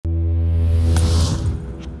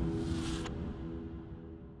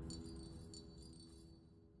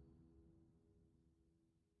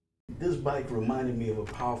This bike reminded me of a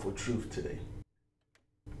powerful truth today.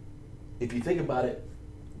 If you think about it,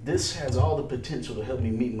 this has all the potential to help me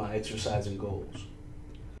meet my exercising goals.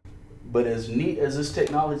 But as neat as this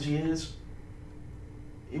technology is,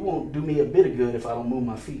 it won't do me a bit of good if I don't move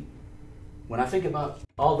my feet. When I think about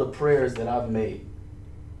all the prayers that I've made,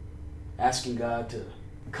 asking God to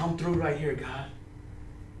come through right here, God.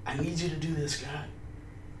 I need you to do this, God.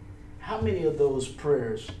 How many of those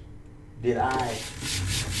prayers did I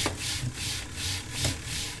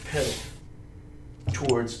pedal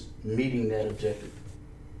towards meeting that objective?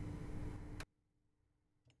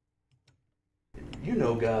 You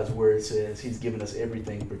know God's word says he's given us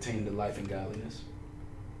everything pertaining to life and godliness.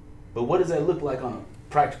 But what does that look like on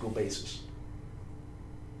a practical basis?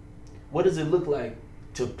 What does it look like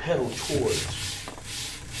to pedal towards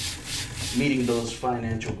meeting those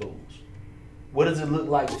financial goals? What does it look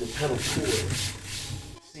like to pedal towards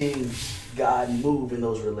seeing God move in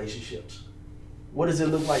those relationships? What does it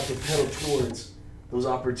look like to pedal towards those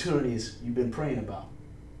opportunities you've been praying about?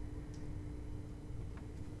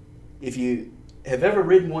 If you have ever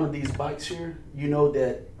ridden one of these bikes here, you know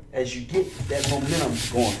that as you get that momentum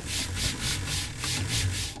going,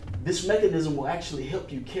 this mechanism will actually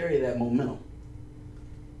help you carry that momentum.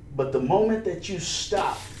 But the moment that you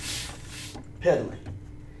stop pedaling,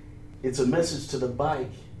 it's a message to the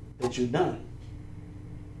bike that you're done.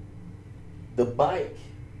 The bike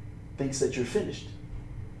thinks that you're finished.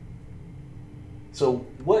 So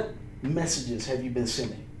what messages have you been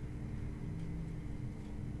sending?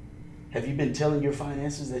 Have you been telling your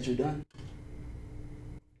finances that you're done?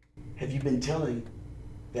 Have you been telling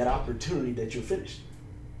that opportunity that you're finished?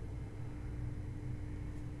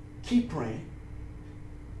 Keep praying,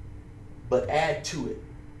 but add to it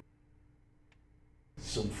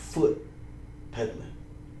some foot pedaling.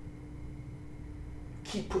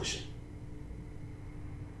 Keep pushing.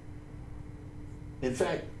 In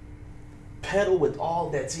fact, pedal with all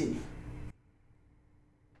that's in you.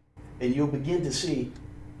 And you'll begin to see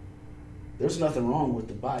there's nothing wrong with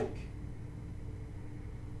the bike.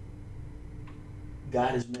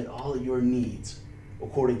 God has met all of your needs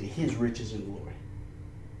according to his riches and glory.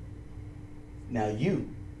 Now you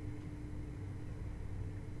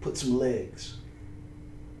put some legs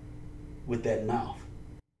with that mouth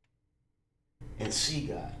and see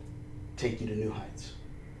God take you to new heights.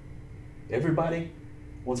 Everybody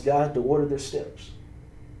wants God to order their steps,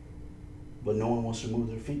 but no one wants to move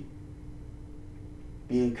their feet.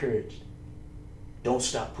 Be encouraged. Don't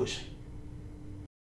stop pushing.